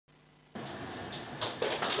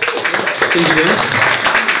Thank you guys.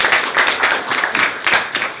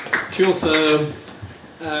 Cool, so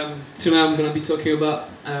tonight I'm going to be talking about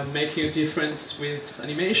making a difference with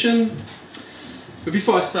animation. But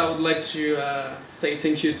before I start, I would like to say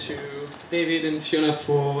thank you to David and Fiona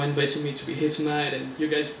for inviting me to be here tonight, and you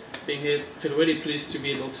guys being here. I feel really pleased to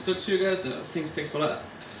be able to talk to you guys, so thanks for that.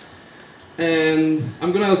 And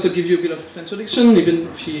I'm going to also give you a bit of introduction, even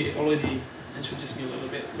if he already introduced me a little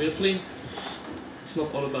bit briefly. It's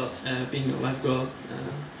not all about being a lifeguard.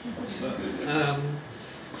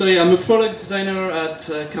 So yeah, I'm a product designer at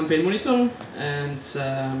Campaign Monitor, and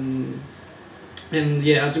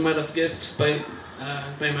yeah, as you might have guessed by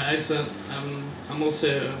my accent, I'm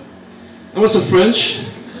also French.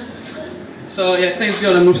 So yeah, thanks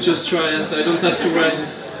God I moved to Australia, so I don't have to wear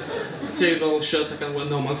this terrible shirts. I can wear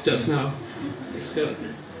normal stuff now. Thanks God.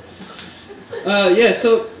 Yeah,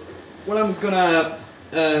 so what I'm gonna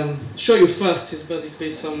show you first is basically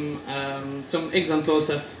some examples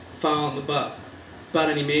I've found about bad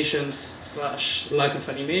animations / lack of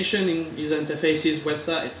animation in user interfaces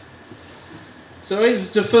websites. So it's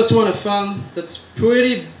the first one I found that's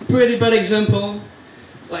pretty bad example.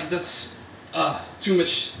 Like that's too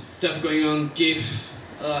much stuff going on. GIF,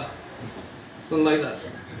 don't like that.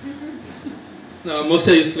 No, more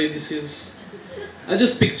seriously, this is. I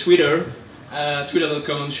just picked Twitter.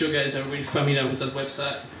 Twitter.com, I'm sure you guys are really familiar with that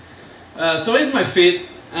website. So here's my feed,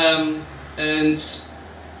 and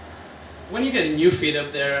when you get a new feed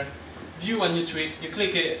up there, view a new tweet, you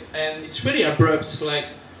click it, and it's really abrupt. Like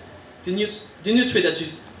the new tweet that you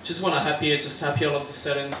just want to appear all of a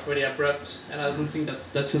sudden, really abrupt, and I don't think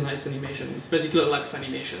that's a nice animation. It's basically a lack of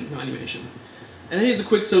animation, no animation. And here's a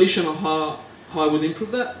quick solution on how I would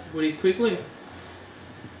improve that really quickly.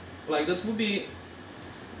 Like that would be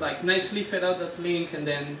like nicely fade out that link and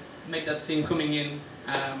then make that thing coming in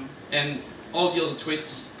and all the other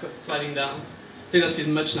tweets sliding down. I think that feels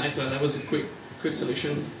much nicer. That was a quick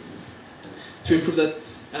solution to improve that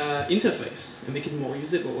interface and make it more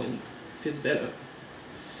usable and feels better.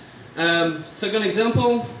 Second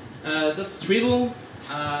example, that's Dribble,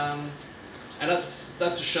 and that's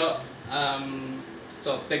a shot.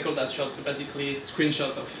 So they call that shot. So basically,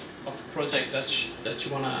 screenshots of a project that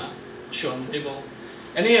you wanna show on Dribble.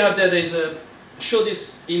 And here up there's a show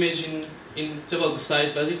this image in double the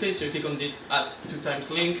size basically. So you click on this add 2x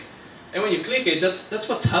link, and when you click it, that's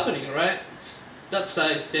what's happening, right? It's that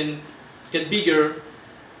size then get bigger,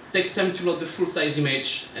 takes time to load the full size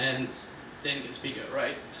image, and then it gets bigger,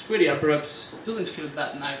 right? It's really abrupt. It doesn't feel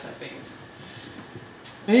that nice, I think.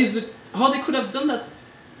 And here's how they could have done that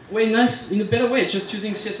way nice in a better way, just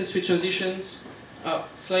using CSS3 transitions,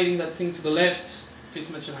 sliding that thing to the left feels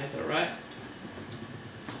much nicer, right?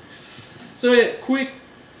 So yeah, quick,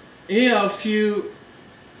 here are a few,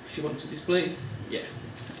 if you want to display, yeah,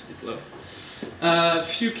 it's a bit slow. A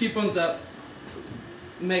few key points that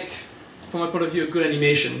make, from my point of view, a good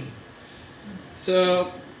animation.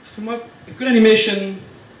 So, a good animation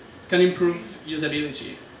can improve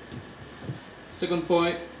usability. Second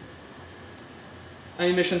point,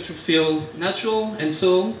 animation should feel natural and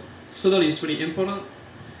subtle. Subtle is really important.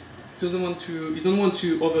 You don't want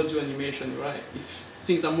to overdo animation, right? If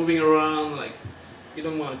things are moving around, like, you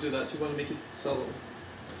don't want to do that. You want to make it subtle.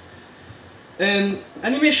 And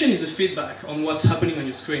animation is a feedback on what's happening on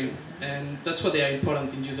your screen, and that's why they are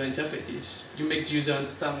important in user interfaces. You make the user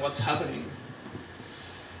understand what's happening.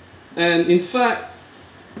 And in fact,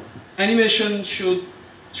 animation should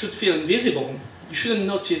feel invisible. You shouldn't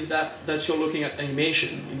notice that you're looking at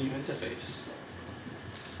animation in your interface.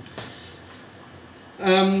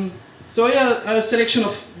 So yeah, I have a selection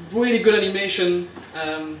of really good animation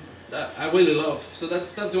that I really love. So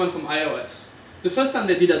that's the one from iOS. The first time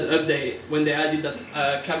they did that update, when they added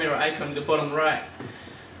that camera icon in the bottom right,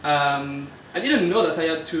 I didn't know that I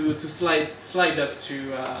had to slide up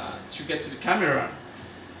to get to the camera.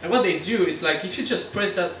 And what they do is, like, if you just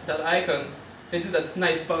press that icon, they do that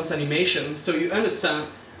nice bounce animation, so you understand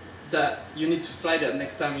that you need to slide up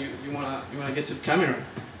next time you wanna get to the camera.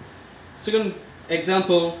 Second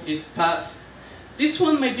example is path. This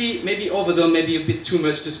one maybe overdone, maybe a bit too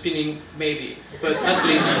much, the spinning, maybe, but at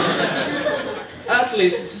least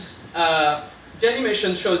the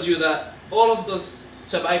animation shows you that all of those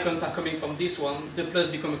sub icons are coming from this one. The plus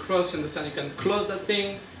become a cross. You understand? You can close that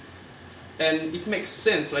thing, and it makes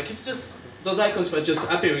sense. Like if just those icons were just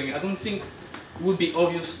appearing, I don't think it would be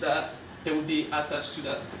obvious that they would be attached to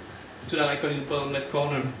that icon in the bottom left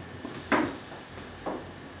corner.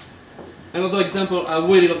 Another example, I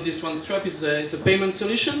really love this one. Stripe is a payment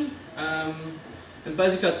solution, and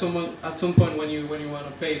basically at some point when you want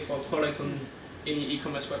to pay for a product on any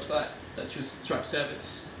e-commerce website that use Stripe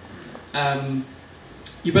service,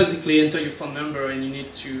 you basically enter your phone number and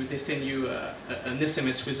they send you an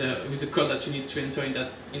SMS with a code that you need to enter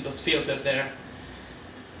in those fields up there.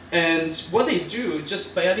 And what they do,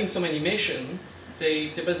 just by adding some animation, they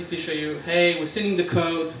basically show you, hey, we're sending the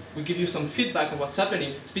code, we give you some feedback on what's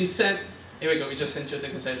happening. It's been sent, here we go, we just sent you a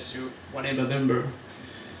text message to whatever number.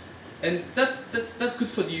 And that's good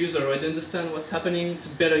for the user, right? They understand what's happening, it's a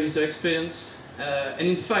better user experience. And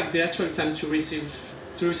in fact, the actual time to receive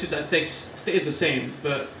that text stays the same,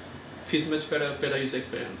 but feels much better user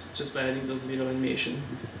experience, just by adding those little animation.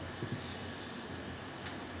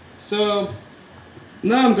 So,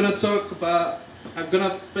 now I'm gonna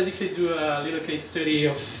basically do a little case study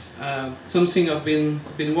of something I've been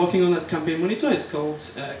working on at Campaign Monitor. It's called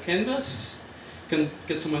Canvas. You can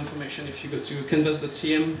get some more information if you go to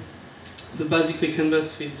canvas.cm. But basically,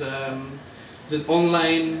 Canvas is an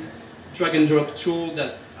online drag and drop tool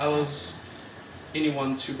that allows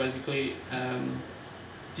anyone to basically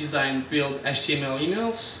build HTML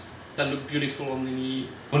emails that look beautiful on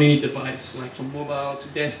any device, like from mobile to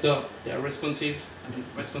desktop. They are responsive. I mean,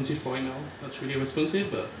 responsive for email. It's not really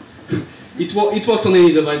responsive, but it works on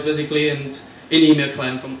any device basically, and any email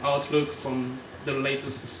client, from Outlook, from the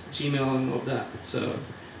latest Gmail and all of that. So,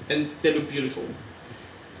 and they look beautiful.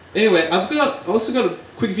 Anyway, I've also got a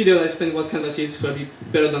quick video that explains what Canvas is, probably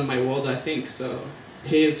better than my words, I think. So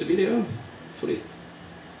here's the video. Hopefully.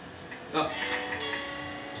 Oh.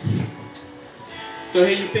 So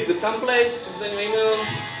here you pick the templates to design your email.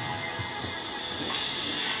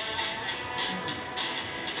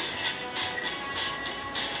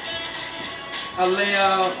 A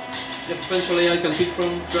layout, you have a bunch of layout you can pick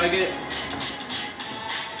from, drag it.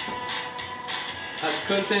 Add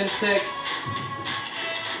content, text.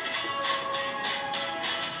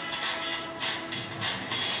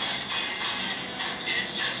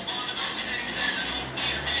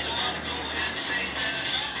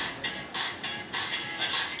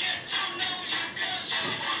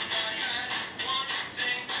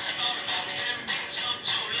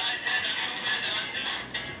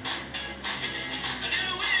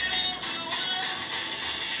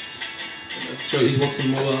 So it works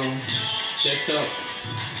on mobile, desktop.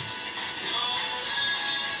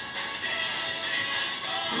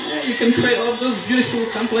 Yeah, you can create all of those beautiful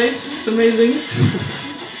templates. It's amazing.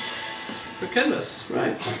 So Canvas,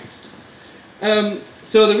 right?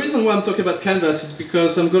 So the reason why I'm talking about Canvas is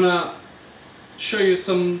because I'm gonna show you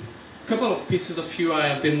couple of pieces of UI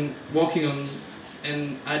I've been working on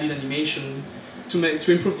and added animation to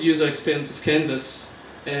improve the user experience of Canvas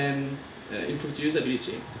and improve the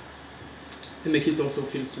usability. To make it also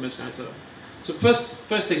feel so much nicer. So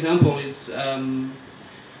first example is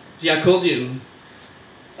the accordion.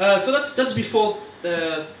 So that's before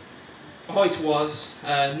how it was,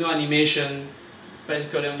 no animation.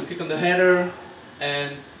 Basically, you click on the header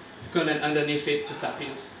and the content underneath it just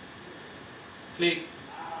appears. Click,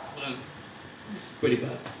 button. Pretty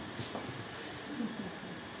bad.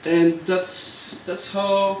 And that's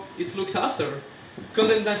how it looked after.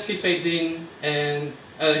 Content nicely fades in, and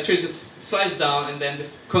actually just slides down, and then the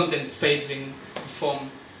content fades in the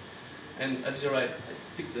form. And as you're right, I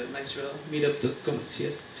picked a nice URL,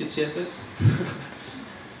 meetup.com/CSS.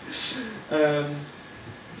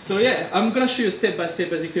 So yeah, I'm gonna show you step by step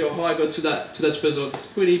basically how I got to that result. It's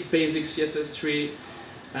pretty basic CSS3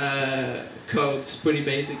 code. It's pretty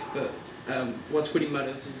basic, but what really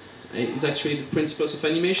matters is actually the principles of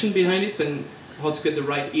animation behind it and how to get the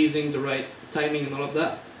right easing, the right timing, and all of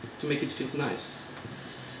that to make it feel nice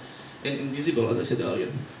and invisible, as I said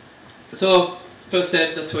earlier. So first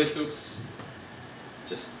step, that's how it looks.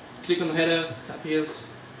 Just click on the header, it appears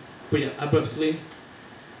pretty abruptly.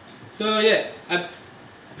 So yeah, I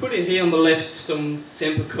put in here on the left some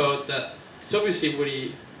sample code that it's obviously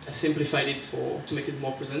really I simplified it to make it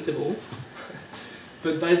more presentable.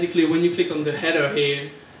 But basically, when you click on the header here,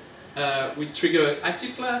 we trigger an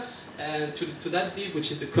active class and to that div, which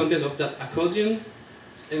is the content of that accordion,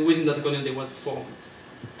 and within that accordion there was a form.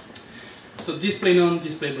 So display none,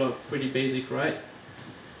 display block, pretty basic, right?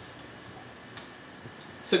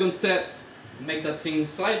 Second step, make that thing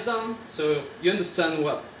slides down, so you understand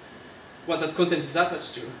what that content is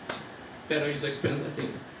attached to. It's better user experience, I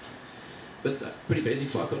think. But pretty basic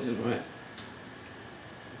for accordion, right?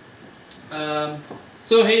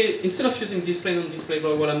 So here, instead of using display none, display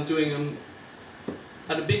block, what I'm doing,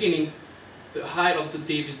 at the beginning, the height of the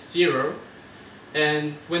div is 0,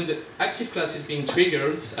 and when the active class is being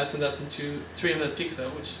triggered, I turn that into 300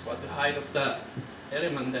 pixels, which is what the height of that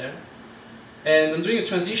element there. And I'm doing a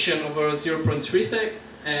transition over 0.3 sec,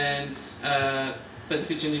 and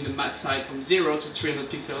basically changing the max height from 0 to 300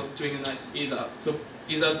 pixels, doing a nice ease out. So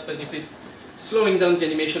ease out is basically slowing down the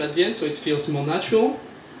animation at the end so it feels more natural,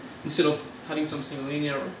 instead of having something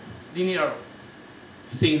linear. Linear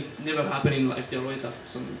things never happen in life, they always have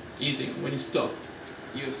some easing. When you stop,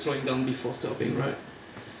 you're slowing down before stopping, right?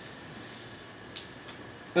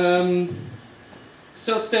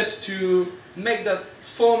 Third step, to make that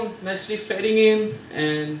form nicely fading in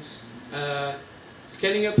and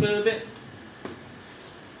scaling up a little bit.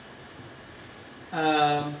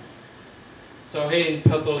 So here in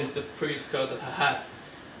purple is the previous code that I had.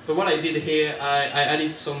 But what I did here, I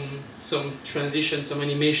added some transition, some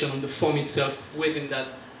animation on the form itself within that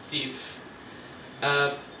div.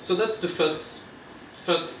 So that's the first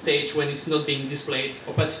stage when it's not being displayed,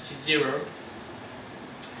 opacity 0.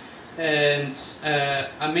 And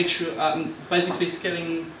I make sure I'm basically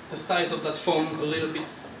scaling the size of that form a little bit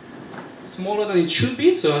smaller than it should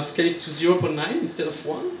be, so I scale it to 0.9 instead of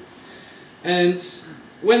 1. And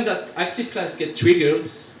when that active class gets triggered,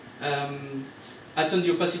 I turn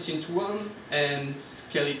the opacity into 1 and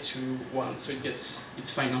scale it to 1 so it gets its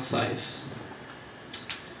final size.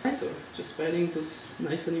 So just adding this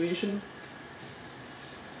nice animation.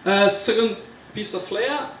 Second piece of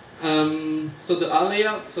layer, so the R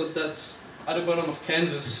layout, so that's at the bottom of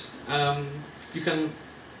canvas. You can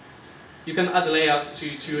add layouts to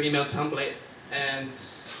your email template, and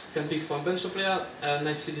you can pick from a bunch of layouts.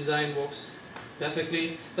 Nicely designed, works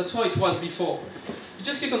perfectly. That's how it was before. You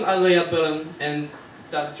just click on add layout button and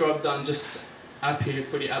that drop down just appears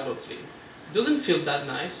pretty abruptly. It doesn't feel that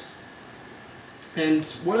nice. And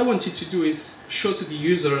what I wanted to do is show to the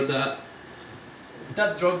user that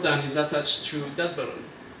that drop down is attached to that button.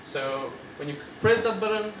 So when you press that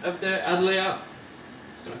button up there, add layout,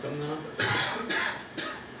 it's gonna come now.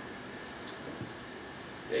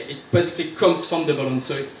 It basically comes from the button,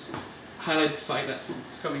 so it's highlight the fact that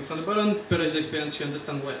it's coming from the button, better user experience, you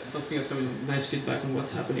understand what those things are coming, nice feedback on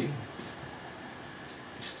what's happening.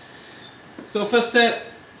 So first step,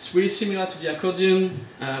 it's really similar to the accordion,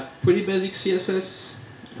 pretty basic CSS.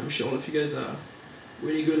 I'm sure all of you guys are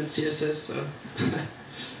really good at CSS. So.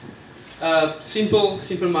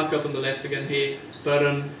 Simple markup on the left again here,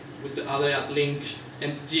 button with the layout link,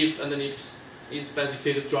 and the div underneath is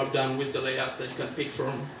basically the drop down with the layouts that you can pick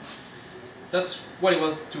from. That's what it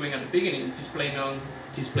was doing at the beginning, display none,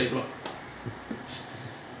 display block.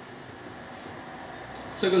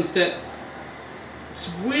 Second step, it's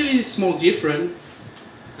really small different.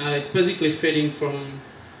 It's basically fading from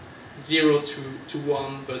 0 to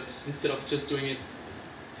 1, but instead of just doing it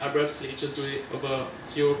abruptly, just do it over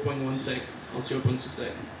 0.1 sec or 0.2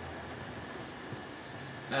 sec.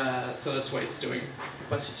 So that's what it's doing.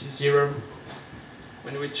 Opacity 0.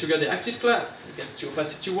 When we trigger the active class, it gets to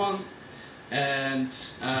opacity 1. And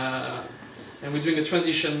we're doing a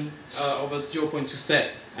transition over 0.2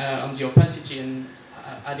 sec on the opacity and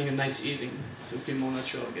adding a nice easing, so it feels more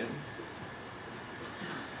natural again.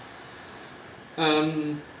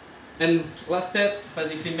 And last step,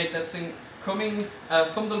 basically make that thing coming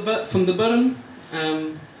from the button.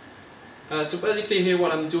 So basically here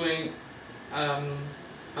what I'm doing,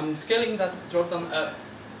 I'm scaling that drop down up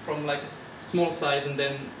from like a small size and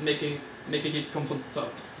then making it come from the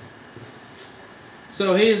top.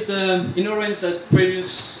 So here's the in orange that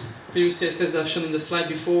previous CSS I've shown in the slide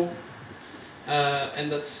before, and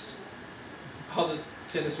that's how the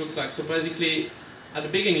CSS looks like. So basically, at the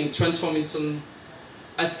beginning, transform it on.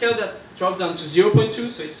 I scaled that drop down to 0.2,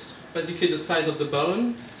 so it's basically the size of the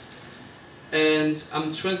button, and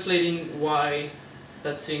I'm translating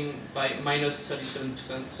that thing by minus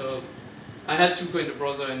 37%. So I had to go in the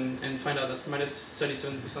browser and find out that minus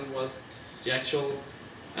 37% was the actual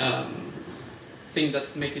thing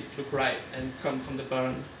that make it look right and come from the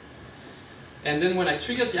button. And then when I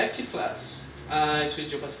trigger the active class, I switch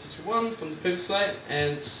the opacity to 1 from the previous slide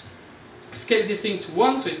and scale the thing to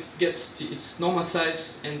 1 so it gets its normal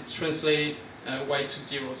size and translate y to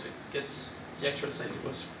 0 so it gets the actual size it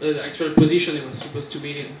was, the actual position it was supposed to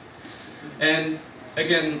be in. And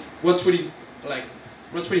again, what really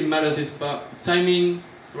matters is about timing,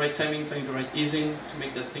 the right timing, finding the right easing to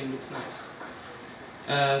make that thing looks nice.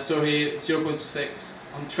 So here 0.2 seconds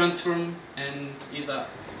on transform and ease up.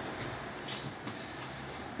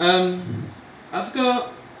 I've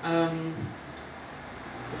got a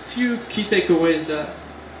few key takeaways that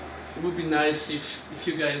it would be nice if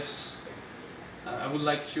you guys, I would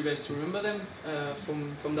like you guys to remember them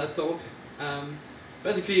from that talk.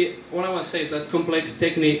 Basically, what I want to say is that complex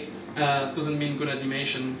technique doesn't mean good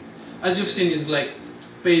animation. As you've seen, is like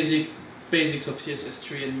basics of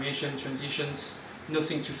CSS3 animation, transitions.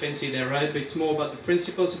 nothing too fancy there, right? But it's more about the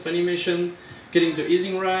principles of animation, getting the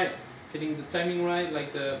easing right, getting the timing right,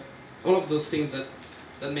 like all of those things that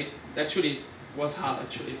make actually was hard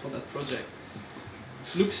actually for that project.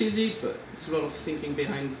 It looks easy, but it's a lot of thinking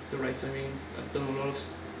behind the right timing. I've done a lot of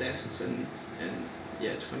tests and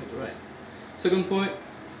yeah, to find it right. Second point,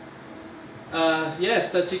 yeah,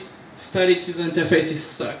 static user interfaces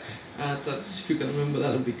suck. That's, if you can remember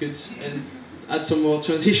that would be good, and add some more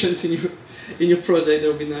transitions in your project. That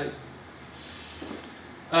would be nice.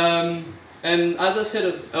 And as I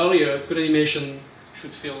said earlier, good animation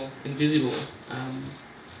should feel invisible.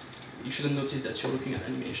 You shouldn't notice that you're looking at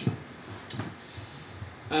animation.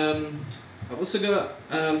 I've also got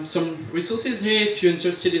some resources here if you're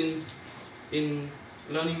interested in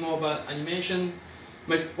learning more about animation.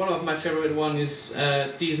 One of my favorite one is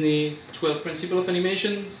Disney's 12 Principles of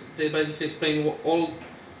Animation. They basically explain all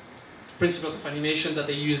principles of animation that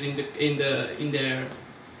they use in their,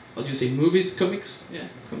 what do you say, movies, comics? Yeah,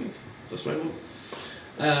 comics. That's right.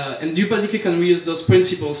 And you basically can reuse those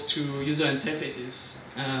principles to user interfaces.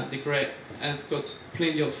 They're great. I've got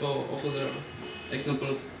plenty of other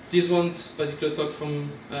examples. This one's basically a talk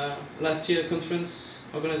from last year conference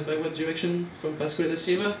organized by Web Direction from Pasquale da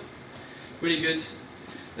Silva. Really good.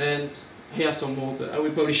 And here are some more, but I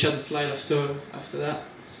will probably share the slide after that,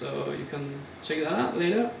 so you can check that out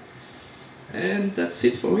later. And that's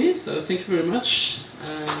it for me, so thank you very much.